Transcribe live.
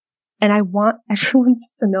And I want everyone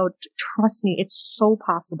to know, trust me, it's so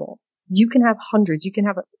possible. You can have hundreds, you can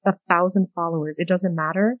have 1,000 followers. It doesn't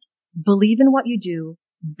matter. Believe in what you do.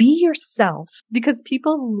 Be yourself, because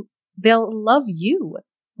people, they'll love you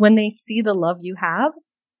when they see the love you have.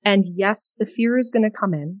 And yes, the fear is going to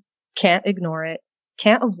come in. Can't ignore it.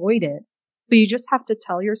 Can't avoid it. But you just have to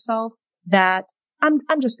tell yourself that I'm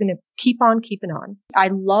just going to keep on keeping on. I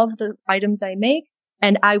love the items I make,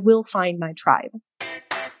 and I will find my tribe.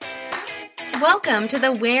 Welcome to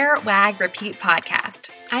the Wear, Wag, Repeat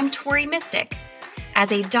podcast. I'm Tori Mystic.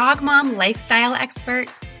 As a dog mom lifestyle expert,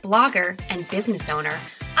 blogger, and business owner,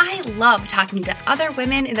 I love talking to other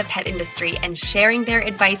women in the pet industry and sharing their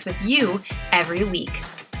advice with you every week.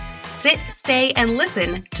 Sit, stay, and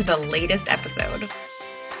listen to the latest episode.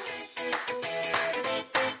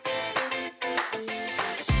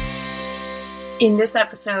 In this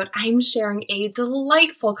episode, I'm sharing a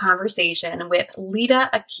delightful conversation with Lida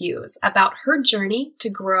Accuse about her journey to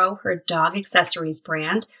grow her dog accessories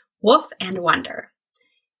brand, Woof and Wonder.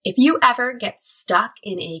 If you ever get stuck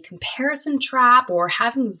in a comparison trap or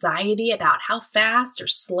have anxiety about how fast or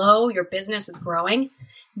slow your business is growing,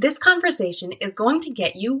 this conversation is going to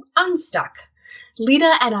get you unstuck.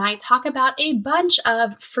 Lida and I talk about a bunch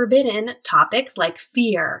of forbidden topics like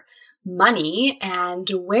fear, money, and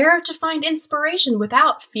where to find inspiration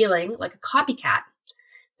without feeling like a copycat.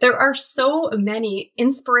 There are so many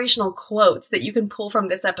inspirational quotes that you can pull from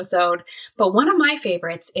this episode, but one of my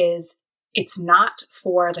favorites is, "It's not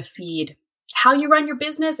for the feed." How you run your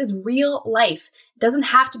business is real life. It doesn't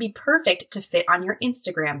have to be perfect to fit on your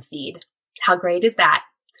Instagram feed. How great is that?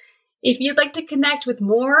 If you'd like to connect with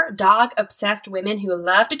more dog-obsessed women who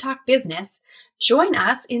love to talk business, join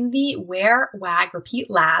us in the Wear, Wag, Repeat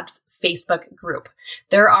Labs Facebook group.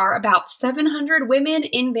 There are about 700 women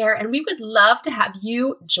in there, and we would love to have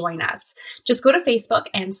you join us. Just go to Facebook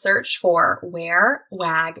and search for Wear,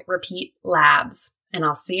 Wag, Repeat Labs, and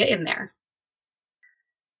I'll see you in there.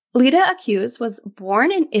 Lida Accuse was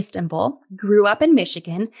born in Istanbul, grew up in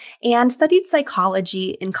Michigan, and studied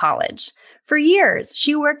psychology in college. For years,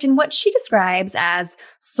 she worked in what she describes as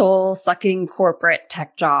soul-sucking corporate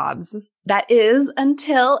tech jobs. That is,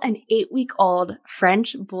 until an 8-week-old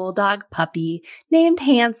French bulldog puppy named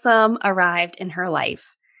Handsome arrived in her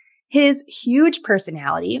life. His huge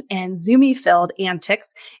personality and zoomy-filled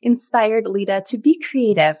antics inspired Lida to be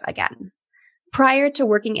creative again. Prior to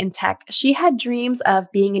working in tech, she had dreams of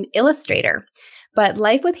being an illustrator, but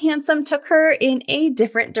life with Handsome took her in a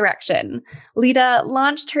different direction. Lida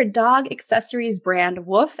launched her dog accessories brand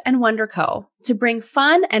Woof and Wonder Co. to bring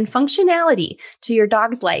fun and functionality to your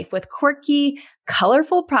dog's life with quirky,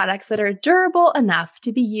 colorful products that are durable enough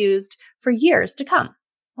to be used for years to come.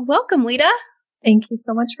 Welcome, Lida. Thank you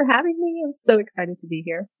so much for having me. I'm so excited to be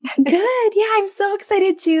here. Good. Yeah, I'm so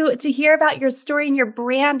excited to hear about your story, and your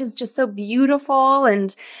brand is just so beautiful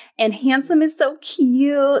and Handsome is so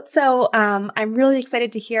cute. So I'm really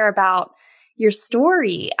excited to hear about your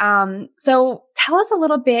story. So tell us a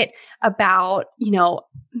little bit about,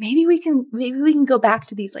 maybe we can go back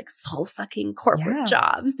to these like soul-sucking corporate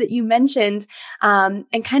jobs that you mentioned,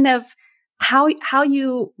 and kind of how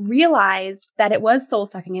you realized that it was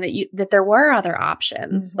soul-sucking and that there were other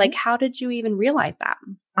options. Mm-hmm. Like, how did you even realize that?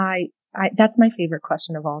 I that's my favorite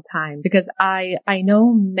question of all time, because I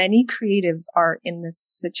know many creatives are in this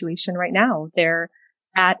situation right now. They're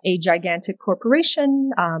at a gigantic corporation.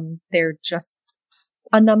 They're just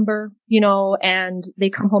a number, and they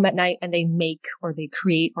come home at night and they make or they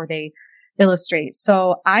create or they illustrate.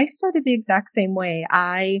 So I started the exact same way.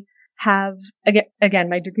 I have, again,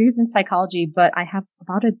 my degree is in psychology, but I have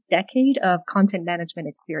about a decade of content management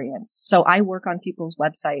experience. So I work on people's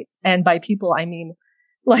website. And by people, I mean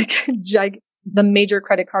like the major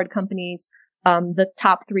credit card companies, the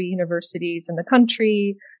top 3 universities in the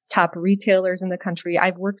country, top retailers in the country.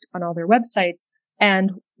 I've worked on all their websites. And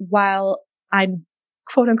while I'm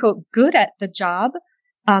quote unquote good at the job,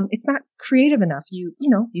 it's not creative enough. You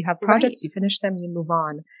have projects, you finish them, you move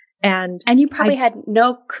on. And you probably had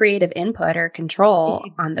no creative input or control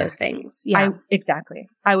on those things. Yeah, exactly.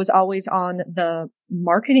 I was always on the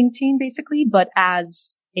marketing team basically, but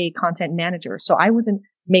as a content manager. So I wasn't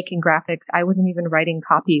making graphics. I wasn't even writing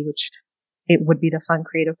copy, which it would be the fun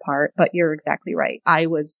creative part, but you're exactly right.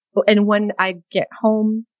 And when I get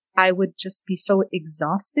home, I would just be so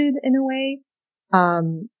exhausted in a way.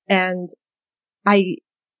 And I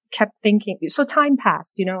kept thinking, so time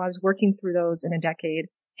passed, I was working through those in a decade.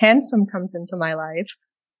 Handsome comes into my life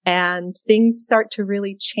and things start to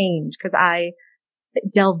really change because I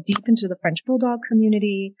delve deep into the French Bulldog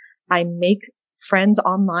community. I make friends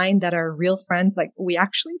online that are real friends. Like we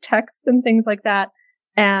actually text and things like that.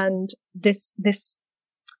 And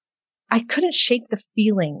I couldn't shake the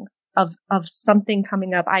feeling of something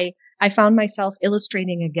coming up. I found myself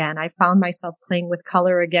illustrating again. I found myself playing with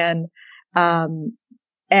color again.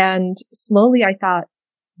 And slowly I thought,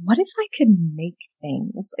 what if I could make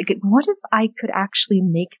things? Like, what if I could actually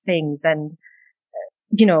make things? And,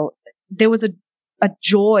 there was a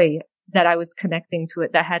joy that I was connecting to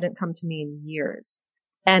it that hadn't come to me in years.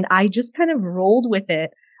 And I just kind of rolled with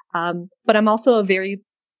it. But I'm also a very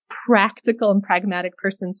practical and pragmatic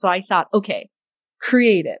person. So I thought, okay,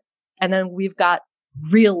 create it. And then we've got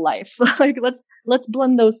real life. Like, let's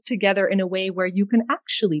blend those together in a way where you can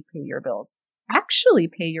actually pay your bills, actually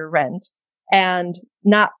pay your rent, and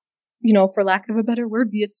not, for lack of a better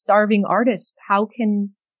word, be a starving artist. How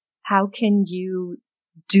can you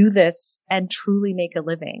do this and truly make a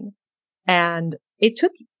living? And it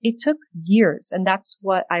took years. And that's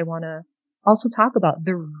what I want to also talk about,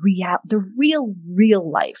 the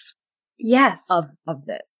real life. Yes. Of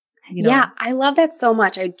this. Yeah. I love that so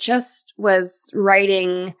much. I just was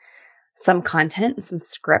writing some content and some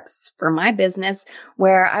scripts for my business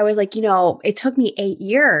where I was like, it took me 8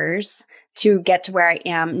 years to get to where I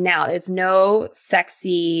am now. There's no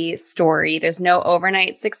sexy story. There's no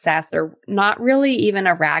overnight success, or not really even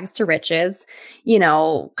a rags to riches, I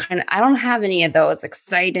don't have any of those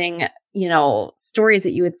exciting, stories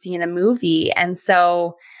that you would see in a movie. And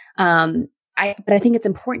so, but I think it's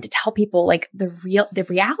important to tell people like the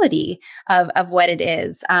reality of what it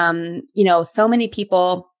is. So many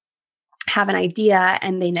people have an idea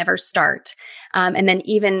and they never start. And then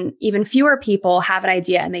even fewer people have an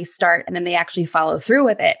idea and they start and then they actually follow through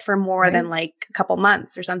with it for more than like a couple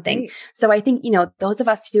months or something. Right. So I think, those of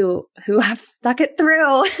us who have stuck it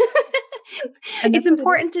through,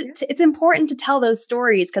 it's important to tell those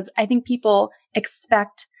stories, because I think people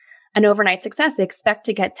expect an overnight success. They expect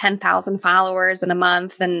to get 10,000 followers in a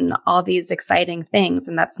month and all these exciting things.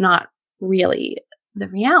 And that's not really the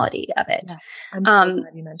reality of it. Yes, I'm so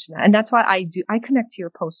glad you mentioned that. And that's why I connect to your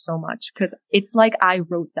posts so much, because it's like I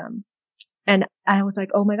wrote them. And I was like,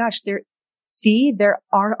 oh my gosh, there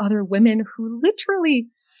are other women who literally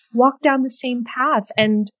walk down the same path,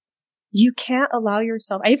 and you can't allow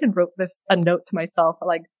yourself. I even wrote a note to myself,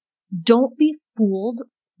 like, don't be fooled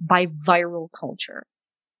by viral culture.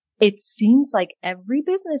 It seems like every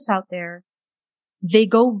business out there, they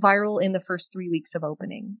go viral in the first 3 weeks of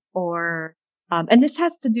opening, or and this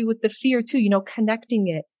has to do with the fear too, connecting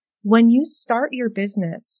it. When you start your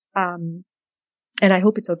business, and I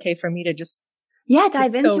hope it's okay for me to just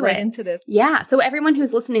dive into this. Yeah. So everyone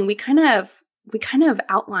who's listening, we kind of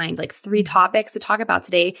outlined like 3 topics to talk about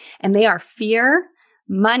today, and they are fear,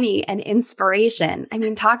 money, and inspiration. I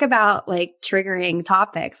mean, talk about like triggering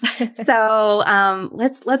topics. So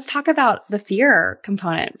let's talk about the fear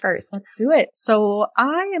component first. Let's do it. So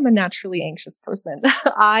I am a naturally anxious person.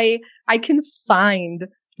 I can find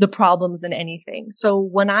the problems in anything. So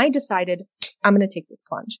when I decided I'm going to take this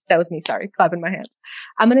plunge, that was me, sorry, clapping my hands.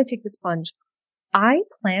 I'm going to take this plunge. I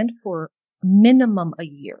planned for minimum a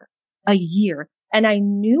year. And I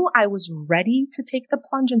knew I was ready to take the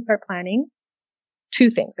plunge and start planning. 2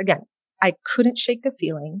 things. Again, I couldn't shake the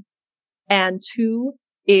feeling. And 2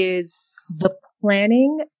 is the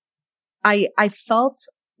planning. I felt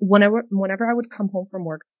whenever I would come home from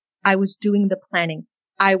work, I was doing the planning.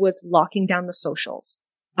 I was locking down the socials,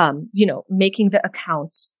 making the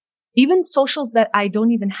accounts, even socials that I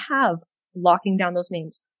don't even have, locking down those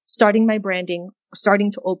names, starting my branding,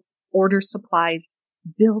 starting to order supplies,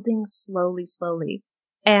 building slowly.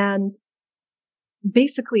 And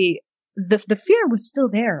basically, the fear was still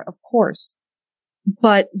there, of course,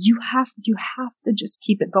 but you have to just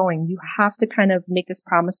keep it going. You have to kind of make this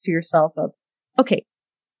promise to yourself of, okay,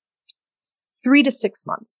 3 to 6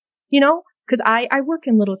 months, because I work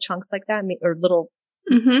in little chunks like that, or little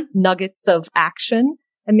nuggets of action,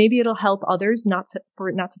 and maybe it'll help others for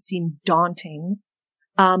it not to seem daunting.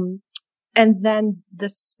 And then the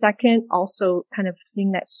second also kind of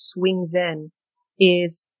thing that swings in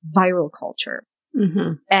is viral culture.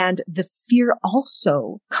 Mm-hmm. And the fear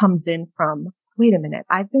also comes in from, wait a minute,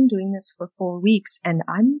 I've been doing this for 4 weeks and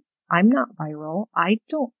I'm not viral. I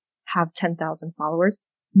don't have 10,000 followers.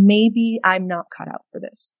 Maybe I'm not cut out for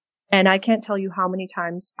this. And I can't tell you how many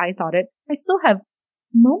times I thought it. I still have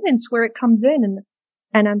moments where it comes in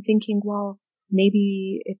and I'm thinking, well,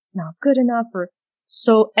 maybe it's not good enough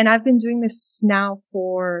and I've been doing this now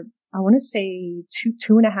for, I want to say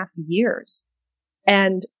 2.5 years.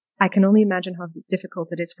 And I can only imagine how difficult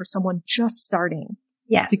it is for someone just starting.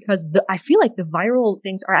 Yes. Because I feel like the viral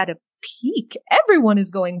things are at a peak. Everyone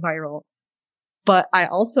is going viral. But I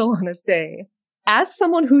also want to say as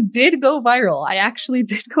someone who did go viral, I actually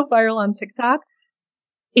did go viral on TikTok.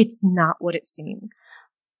 It's not what it seems.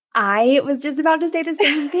 I was just about to say the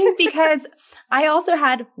same thing because I also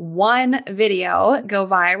had one video go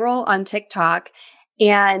viral on TikTok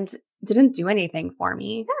and didn't do anything for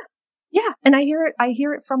me. Yeah. And I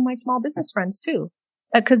hear it from my small business friends too.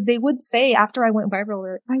 Cause they would say after I went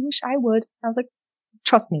viral, I wish I would. I was like,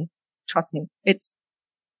 trust me.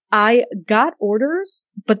 I got orders,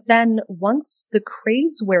 but then once the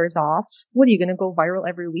craze wears off, what are you going to go viral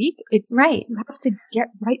every week? It's right. You have to get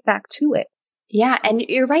right back to it. Yeah. And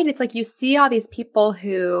you're right. It's like you see all these people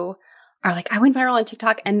who are like, I went viral on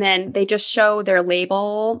TikTok, and then they just show their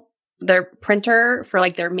label, their printer for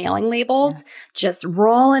like their mailing labels, just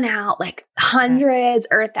rolling out like hundreds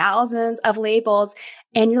or thousands of labels.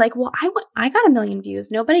 And you're like, well, I got 1 million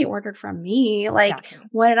views. Nobody ordered from me. Like,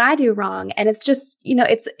 what did I do wrong? And it's just,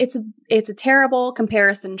 it's a terrible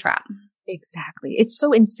comparison trap. Exactly. It's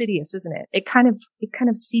so insidious, isn't it? It kind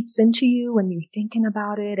of seeps into you when you're thinking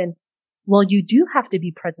about it. And well, you do have to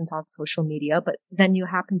be present on social media, but then you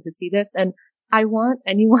happen to see this. And I want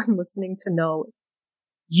anyone listening to know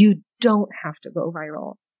you don't have to go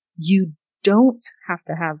viral. You don't have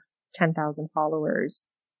to have 10,000 followers.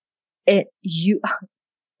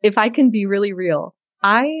 If I can be really real,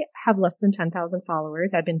 I have less than 10,000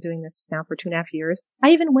 followers. I've been doing this now for 2.5 years. I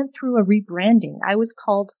even went through a rebranding. I was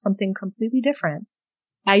called something completely different.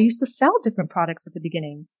 I used to sell different products at the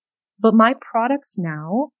beginning, but my products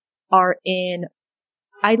now are in,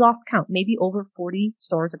 I lost count, maybe over 40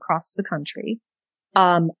 stores across the country.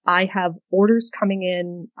 I have orders coming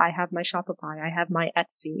in. I have my Shopify. I have my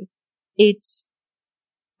Etsy.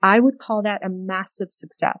 I would call that a massive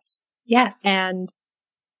success. Yes. And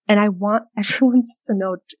I want everyone to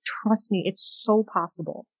know, trust me, it's so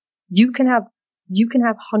possible. You can have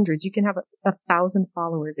hundreds. You can have 1,000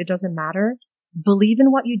 followers. It doesn't matter. Believe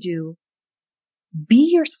in what you do. Be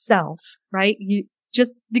yourself, right?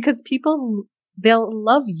 Just because they'll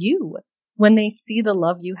love you when they see the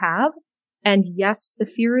love you have. And yes, the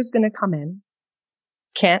fear is going to come in.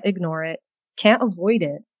 Can't ignore it. Can't avoid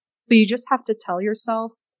it. But you just have to tell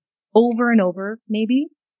yourself over and over, maybe,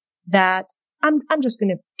 that I'm just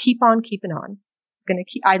going to keep on keeping on.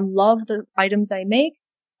 I love the items I make.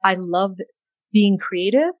 I love being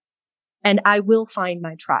creative, and I will find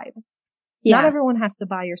my tribe. Yeah. Not everyone has to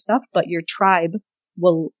buy your stuff, but your tribe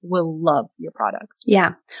will love your products.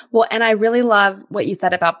 Yeah. Well, and I really love what you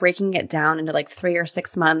said about breaking it down into like 3 or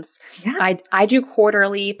 6 months. Yeah. I do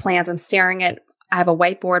quarterly plans. I have a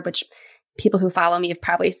whiteboard, which people who follow me have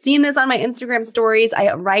probably seen this on my Instagram stories.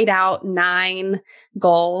 I write out 9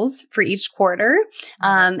 goals for each quarter.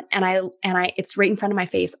 And it's right in front of my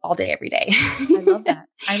face all day, every day.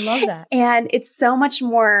 I love that. And it's so much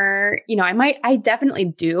more, I definitely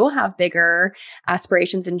do have bigger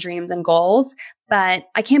aspirations and dreams and goals, but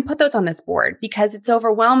I can't put those on this board because it's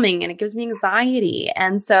overwhelming and it gives me anxiety.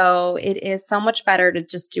 And so it is so much better to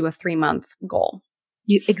just do a 3-month goal.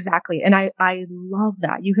 Exactly. And I love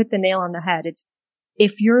that. You hit the nail on the head.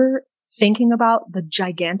 If you're thinking about the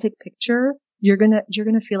gigantic picture, you're going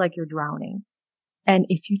to feel like you're drowning. And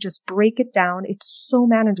if you just break it down, it's so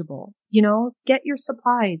manageable. Get your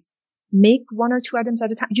supplies, make 1 or 2 items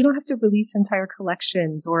at a time. You don't have to release entire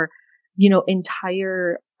collections or,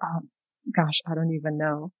 entire, I don't even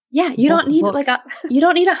know. Yeah. You don't need you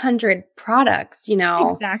don't need 100 products,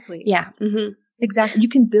 Exactly. Yeah. Mm-hmm. Exactly. You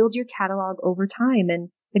can build your catalog over time. And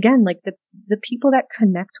again, like the people that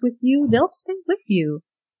connect with you, they'll stay with you,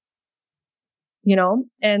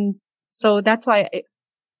 and so that's why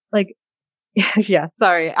yeah,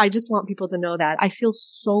 sorry. I just want people to know that I feel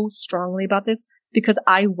so strongly about this because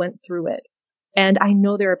I went through it. And I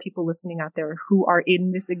know there are people listening out there who are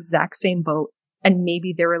in this exact same boat. And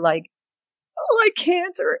maybe they were like, oh, I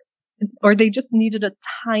can't, or they just needed a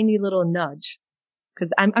tiny little nudge.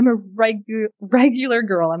 Cause I'm a regular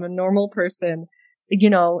girl. I'm a normal person.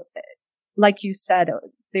 Like you said,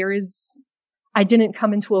 I didn't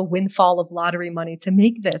come into a windfall of lottery money to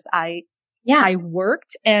make this. I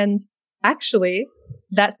worked, and actually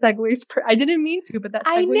that segues. I didn't mean to, but that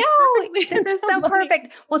segues. I know this is so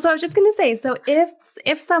perfect. Well, so I was just going to say, so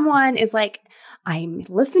if someone is like, I'm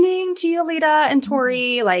listening to you, Lita and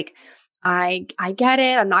Tori, like, I get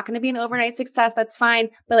it. I'm not going to be an overnight success. That's fine.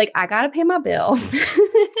 But like, I got to pay my bills.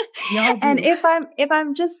 And if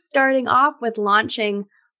I'm just starting off with launching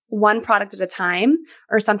one product at a time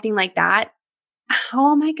or something like that,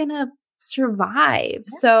 how am I going to survive?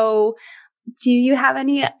 Yeah. So do you have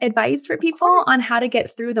any advice for people on how to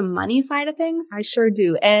get through the money side of things? I sure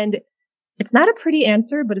do. And it's not a pretty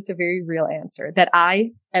answer, but it's a very real answer that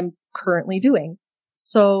I am currently doing.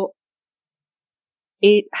 So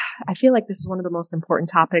I feel like this is one of the most important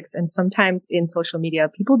topics. And sometimes in social media,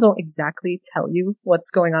 people don't exactly tell you what's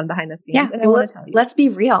going on behind the scenes. Yeah. And I want to tell you. Let's be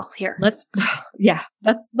real here. Let's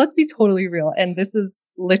be totally real. And this is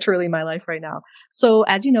literally my life right now. So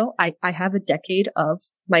as you know, I have a decade of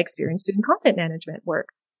my experience doing content management work.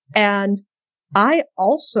 And I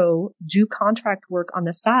also do contract work on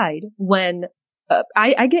the side when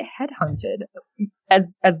I get headhunted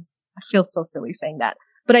as I feel so silly saying that.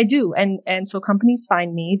 But I do. And so companies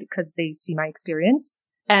find me because they see my experience.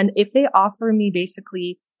 And if they offer me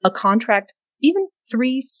basically a contract, even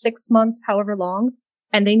 3, 6 months, however long,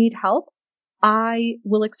 and they need help, I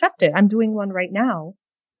will accept it. I'm doing one right now.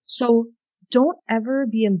 So don't ever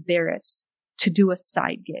be embarrassed to do a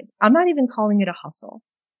side gig. I'm not even calling it a hustle.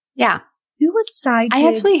 Yeah. Do a side gig.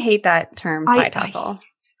 I actually hate that term, side hustle.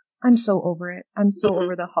 I'm so over it. I'm so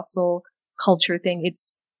over the hustle culture thing.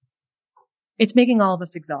 It's making all of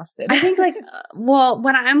us exhausted. I think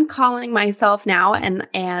when I'm calling myself now,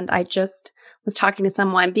 and I just was talking to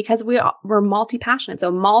someone because we're multi-passionate.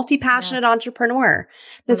 So multi-passionate entrepreneur.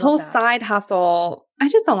 This whole side hustle, I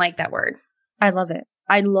just don't like that word. I love it.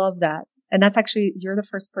 I love that. And that's actually, you're the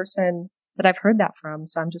first person that I've heard that from.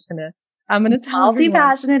 So I'm going to tell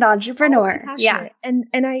multi-passionate entrepreneur. Multi-passionate. Yeah.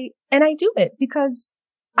 And I do it because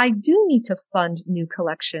I do need to fund new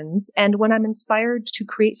collections. And when I'm inspired to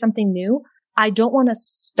create something new, I don't want to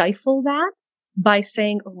stifle that by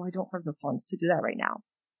saying, oh, I don't have the funds to do that right now.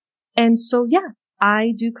 And so, yeah,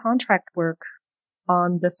 I do contract work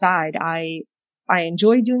on the side. I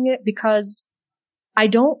enjoy doing it because I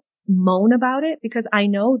don't moan about it, because I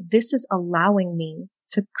know this is allowing me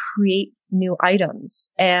to create new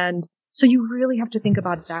items. And so you really have to think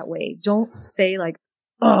about it that way. Don't say like,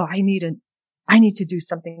 oh, I need to do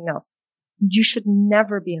something else. You should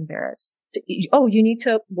never be embarrassed. You need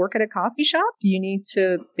to work at a coffee shop. You need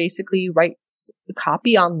to basically write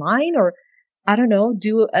copy online, or I don't know,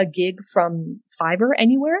 do a gig from Fiverr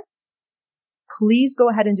anywhere. Please go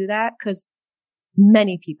ahead and do that, because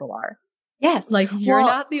many people are. Yes. Like you're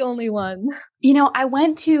not the only one. You know, I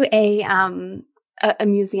went to a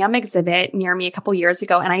museum exhibit near me a couple years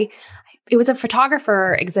ago, and it was a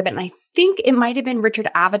photographer exhibit, and I think it might have been Richard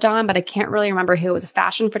Avedon, but I can't really remember who. It was a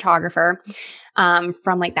fashion photographer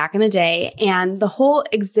from like back in the day. And the whole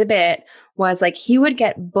exhibit was like he would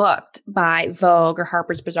get booked by Vogue or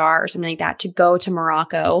Harper's Bazaar or something like that to go to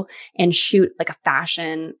Morocco and shoot like a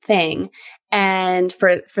fashion thing and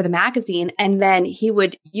for the magazine. And then he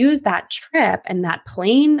would use that trip and that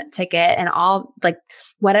plane ticket and all like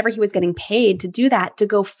whatever he was getting paid to do that to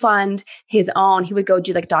go fund his own. He would go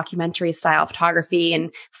do like documentary style photography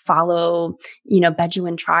and follow,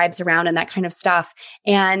 Bedouin tribes around and that kind of stuff.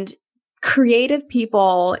 And creative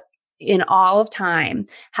people in all of time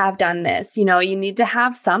have done this. You need to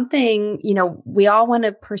have something, we all want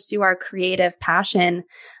to pursue our creative passion.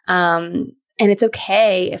 And it's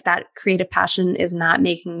okay if that creative passion is not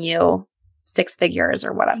making you 6 figures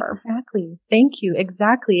or whatever. Exactly. Thank you.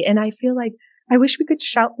 Exactly. And I feel like I wish we could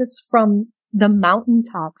shout this from the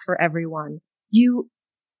mountaintop for everyone.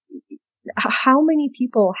 How many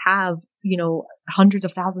people have, hundreds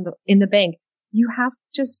of thousands in the bank? You have to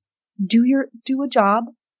just do a job,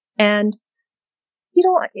 and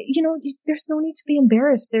there's no need to be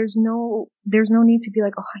embarrassed. There's no need to be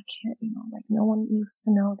like, oh, I can't, like no one needs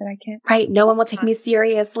to know that I can't. Right. No one will take me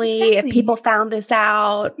seriously if people found this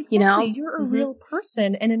out, You're a real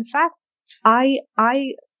person. And in fact, I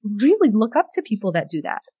really look up to people that do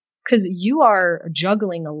that, because you are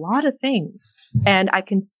juggling a lot of things, and I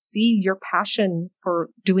can see your passion for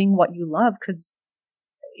doing what you love, because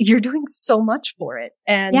you're doing so much for it.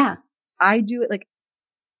 And I do it like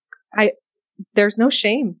there's no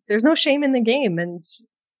shame. There's no shame in the game. And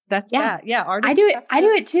that's that. Yeah. Artists I do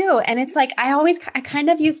it too. And it's like, I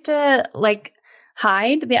kind of used to like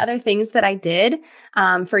hide the other things that I did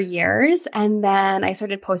for years. And then I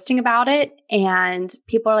started posting about it, and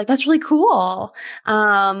people are like, that's really cool.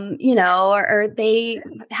 Or they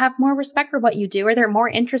have more respect for what you do, or they're more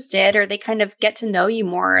interested, or they kind of get to know you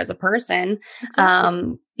more as a person.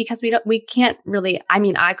 Exactly. Because we can't really,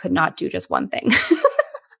 I could not do just one thing.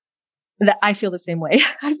 I feel the same way.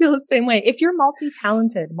 If you're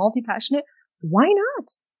multi-talented, multi-passionate, why not?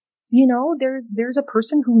 There's a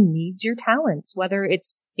person who needs your talents, whether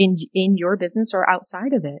it's in your business or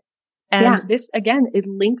outside of it. And this, again, it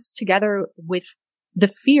links together with the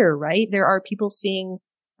fear, right? There are people seeing,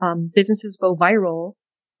 businesses go viral,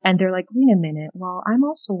 and they're like, wait a minute. Well, I'm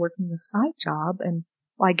also working a side job, and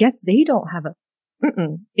well, I guess they don't have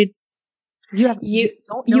you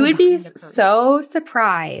would be so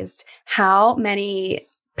surprised how many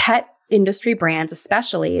pet industry brands,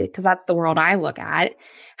 especially because that's the world I look at,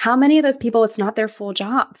 how many of those people, it's not their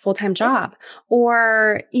full-time job,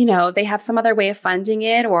 or, they have some other way of funding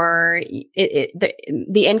it, or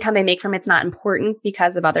the income they make from it's not important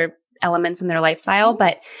because of other elements in their lifestyle.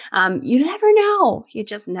 But you never know. You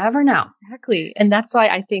just never know. Exactly. And that's why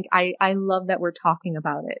I think I love that we're talking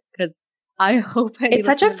about it, because I hope it's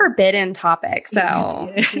such a forbidden topic.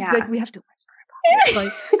 So it's like we have to whisper about it.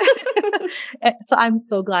 Like, so I'm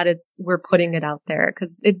so glad we're putting it out there,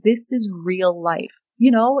 because this is real life.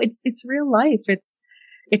 It's real life.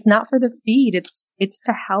 It's not for the feed. It's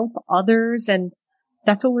to help others, and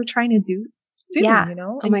that's what we're trying to do. Yeah.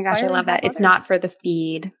 Oh my gosh, I love that. It's not for the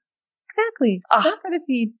feed. Exactly. It's not for the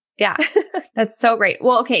feed. Yeah. That's so great.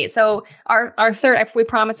 Well, okay. So our third, we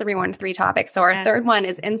promised everyone 3 topics. So our third one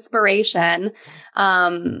is inspiration.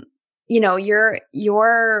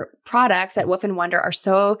 Your products at Woof and Wonder are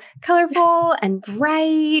so colorful and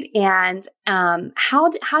bright. And how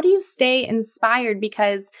do you stay inspired?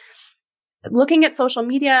 Because looking at social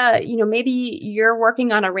media, maybe you're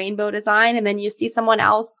working on a rainbow design and then you see someone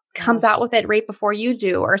else comes out with it right before you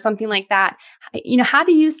do, or something like that. How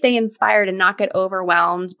do you stay inspired and not get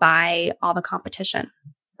overwhelmed by all the competition?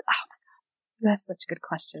 Oh, that's such a good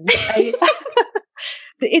question.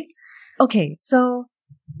 It's okay. So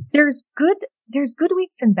there's good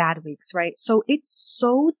weeks and bad weeks, right? So it's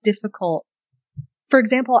so difficult. For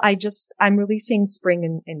example, I'm releasing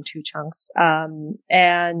spring in 2 chunks.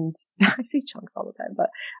 And I say chunks all the time, but,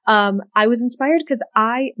 I was inspired because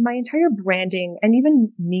my entire branding, and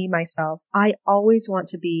even me, myself, I always want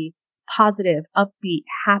to be positive, upbeat,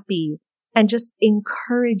 happy, and just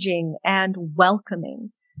encouraging and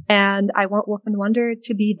welcoming. And I want Woof and Wonder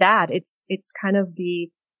to be that. It's kind of the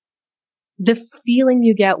feeling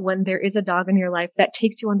you get when there is a dog in your life that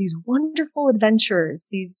takes you on these wonderful adventures,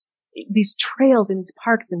 these trails and these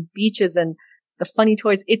parks and beaches and the funny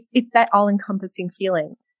toys. It's that all-encompassing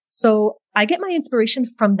feeling. So I get my inspiration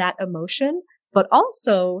from that emotion, but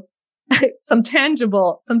also some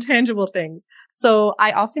tangible things. So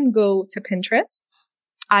I often go to Pinterest.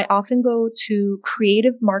 I often go to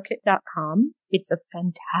creativemarket.com. It's a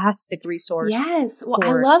fantastic resource. Yes. Well,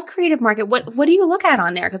 I love Creative Market. What do you look at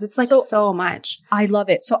on there? Because it's like so much. I love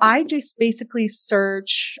it. So I just basically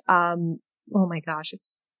search, oh my gosh,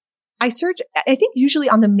 I search, I think usually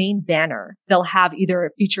on the main banner, they'll have either a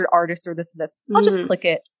featured artist or this and this. I'll just click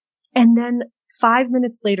it. And then 5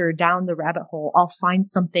 minutes later down the rabbit hole, I'll find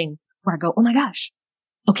something where I go, oh my gosh.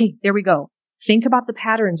 Okay, there we go. Think about the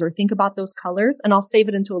patterns or think about those colors, and I'll save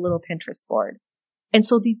it into a little Pinterest board. And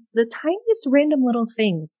so the tiniest random little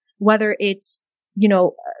things, whether it's,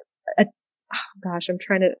 I'm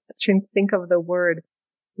trying to think of the word,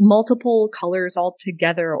 multiple colors all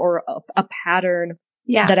together, or a pattern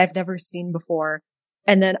that I've never seen before.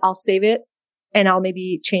 And then I'll save it and I'll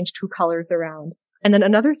maybe change 2 colors around. And then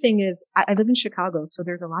another thing is I live in Chicago, so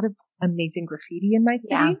there's a lot of amazing graffiti in my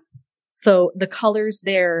city. Yeah. So the colors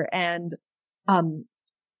there and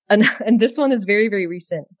this one is very, very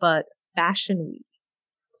recent, but Fashion Week.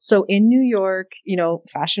 So in New York,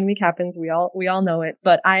 Fashion Week happens. We all know it,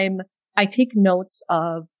 but I take notes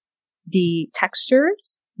of the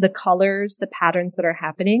textures, the colors, the patterns that are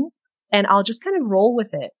happening, and I'll just kind of roll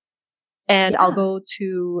with it. And I'll go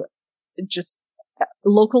to just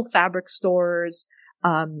local fabric stores,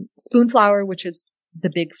 Spoonflower, which is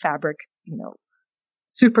the big fabric,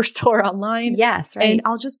 superstore online. Yes, right. And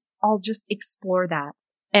I'll just explore that.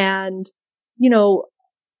 And,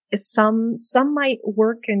 some might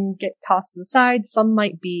work and get tossed to the side. Some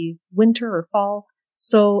might be winter or fall.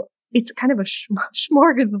 So it's kind of a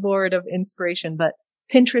smorgasbord of inspiration, but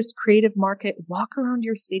Pinterest, Creative Market, walk around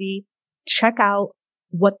your city, check out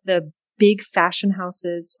what the big fashion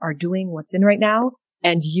houses are doing, what's in right now,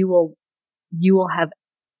 and you will have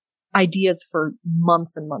ideas for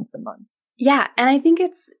months and months and months. Yeah. And I think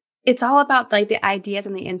it's all about like the ideas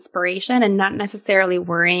and the inspiration, and not necessarily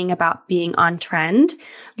worrying about being on trend,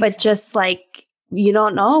 but just like, you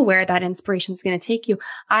don't know where that inspiration is going to take you.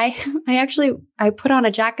 I put on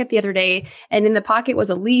a jacket the other day, and in the pocket was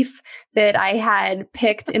a leaf that I had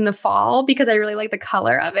picked in the fall because I really like the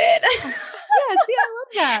color of it. Yes, I love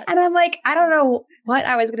that. And I'm like, I don't know what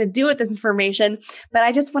I was going to do with this information, but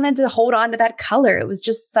I just wanted to hold on to that color. It was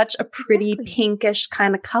just such a pretty pinkish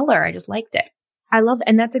kind of color. I just liked it. I love,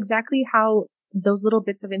 and that's exactly how those little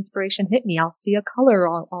bits of inspiration hit me. I'll see a color,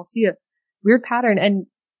 I'll see a weird pattern. And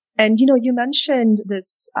you mentioned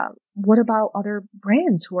this, what about other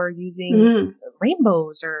brands who are using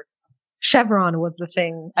rainbows, or Chevron was the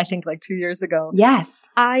thing, I think, like 2 years ago. Yes.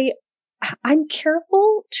 I'm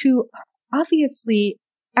careful to, obviously,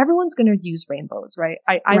 everyone's going to use rainbows, right?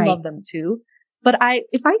 I love them too. But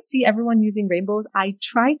if I see everyone using rainbows, I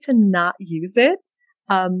try to not use it.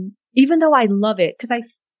 Even though I love it, because I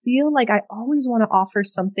feel like I always want to offer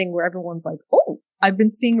something where everyone's like, oh, I've been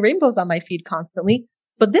seeing rainbows on my feed constantly,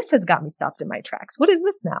 but this has got me stopped in my tracks. What is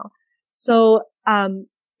this now? So,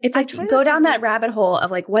 it's like you go down that rabbit hole of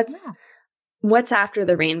like, what's after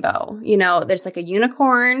the rainbow? You know, there's like a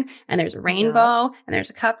unicorn and there's a rainbow and there's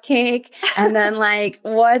a cupcake. And then like,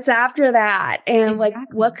 what's after that? And like,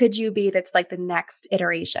 what could you be that's like the next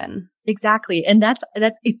iteration? Exactly. And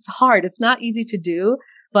it's hard. It's not easy to do,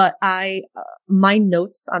 but my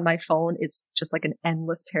notes on my phone is just like an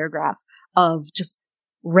endless paragraph of just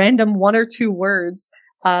random 1 or 2 words.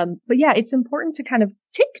 But yeah, it's important to kind of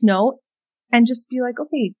take note and just be like,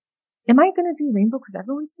 okay, am I going to do rainbow because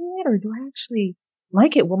everyone's doing it, or do I actually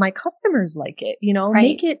like it? Will my customers like it? You know,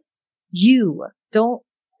 make it you. Don't,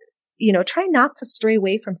 try not to stray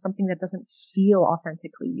away from something that doesn't feel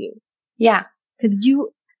authentically you. Yeah. Because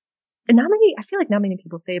I feel like not many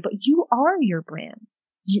people say it, but you are your brand.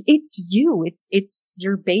 It's you. It's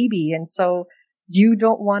your baby. And so you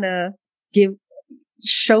don't want to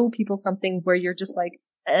show people something where you're just like,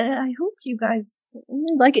 I hope you guys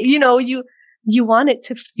like it. You want it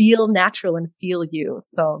to feel natural and feel you.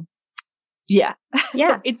 So yeah.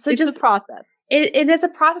 Yeah. it's just a process. It is a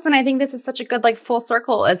process. And I think this is such a good, like, full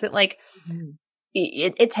circle, is that like,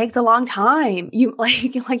 it takes a long time. You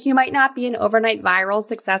you might not be an overnight viral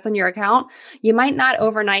success on your account. You might not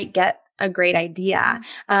overnight get a great idea.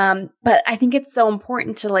 But I think it's so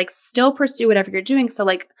important to like still pursue whatever you're doing. So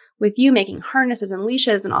like with you making harnesses and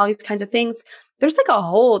leashes and all these kinds of things, there's like a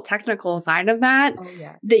whole technical side of that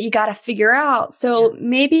that you got to figure out. So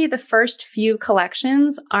maybe the first few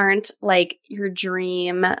collections aren't like your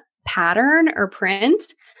dream pattern or print,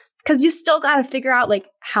 because you still got to figure out like,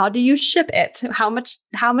 how do you ship it? How much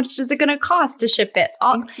is it going to cost to ship it?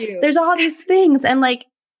 There's all these things. And like,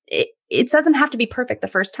 it doesn't have to be perfect the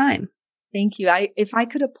first time. Thank you. If I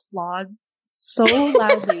could applaud so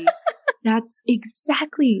loudly, that's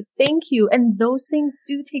exactly. Thank you. And those things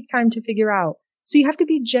do take time to figure out. So you have to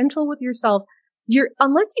be gentle with yourself.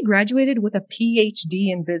 Unless you graduated with a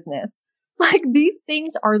PhD in business, like these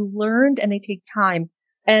things are learned and they take time.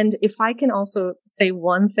 And if I can also say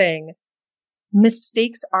one thing,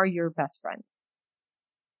 mistakes are your best friend.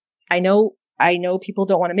 I know people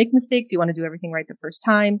don't want to make mistakes. You want to do everything right the first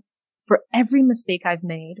time. For every mistake I've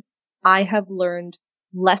made, I have learned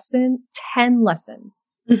 10 lessons.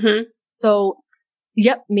 Mm-hmm. So,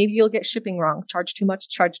 yep, maybe you'll get shipping wrong, charge too much,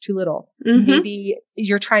 charge too little. Mm-hmm. Maybe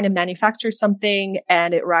you're trying to manufacture something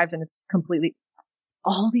and it arrives and it's completely,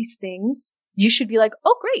 all these things, you should be like,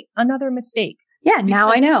 oh, great, another mistake. Yeah, now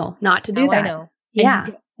I know not to do that. I know. And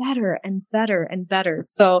you get better and better and better.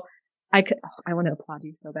 So I want to applaud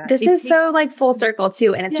you so bad. This is so like full circle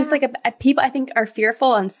too. And it's just like people I think are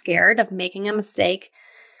fearful and scared of making a mistake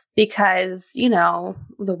because,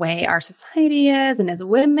 the way our society is, and as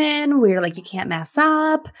women, we're like, you can't mess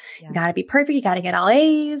up. Yes. You got to be perfect. You got to get all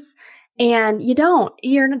A's. And you don't.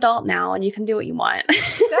 You're an adult now and you can do what you want.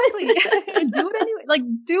 Exactly. Do it anyway. Like,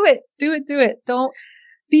 do it. Don't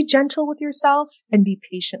be gentle with yourself and be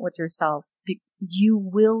patient with yourself. You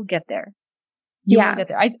will get there. You will get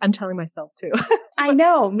there. I'm telling myself too. I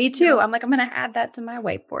know. Me too. I'm like, I'm going to add that to my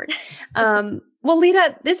whiteboard. Well,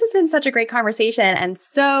 Lita, this has been such a great conversation and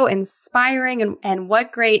so inspiring, and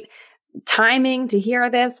what great timing to hear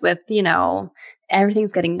this with,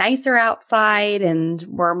 everything's getting nicer outside and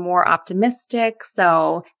we're more optimistic.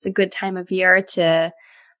 So it's a good time of year to,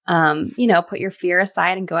 put your fear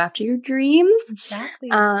aside and go after your dreams. Exactly.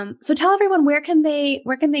 So tell everyone, where can they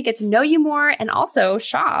get to know you more and also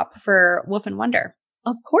shop for Woof and Wonder?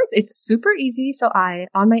 Of course, it's super easy. So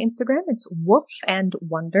on my Instagram, it's Woof and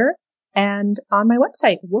Wonder. And on my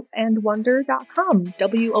website, woofandwonder.com,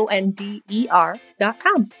 WONDER.com.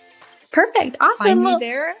 Perfect. Awesome. Find me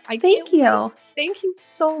there. Thank you. Thank you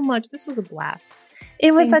so much. This was a blast.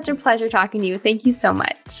 It was such a pleasure talking to you. Thank you so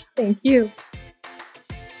much. Thank you.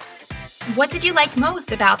 What did you like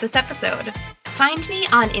most about this episode? Find me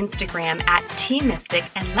on Instagram @TeamMystic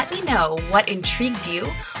and let me know what intrigued you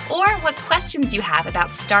or what questions you have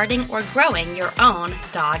about starting or growing your own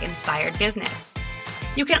dog-inspired business.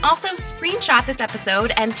 You can also screenshot this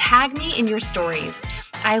episode and tag me in your stories.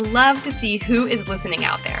 I love to see who is listening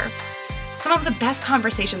out there. Some of the best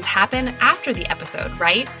conversations happen after the episode,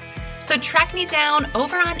 right? So track me down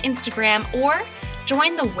over on Instagram or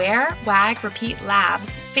join the Wear, Wag, Repeat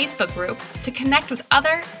Labs Facebook group to connect with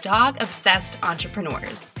other dog-obsessed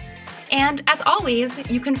entrepreneurs. And as always,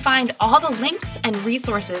 you can find all the links and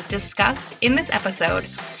resources discussed in this episode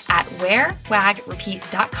at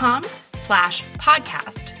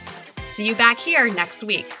wearwagrepeat.com/podcast. See you back here next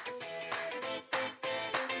week.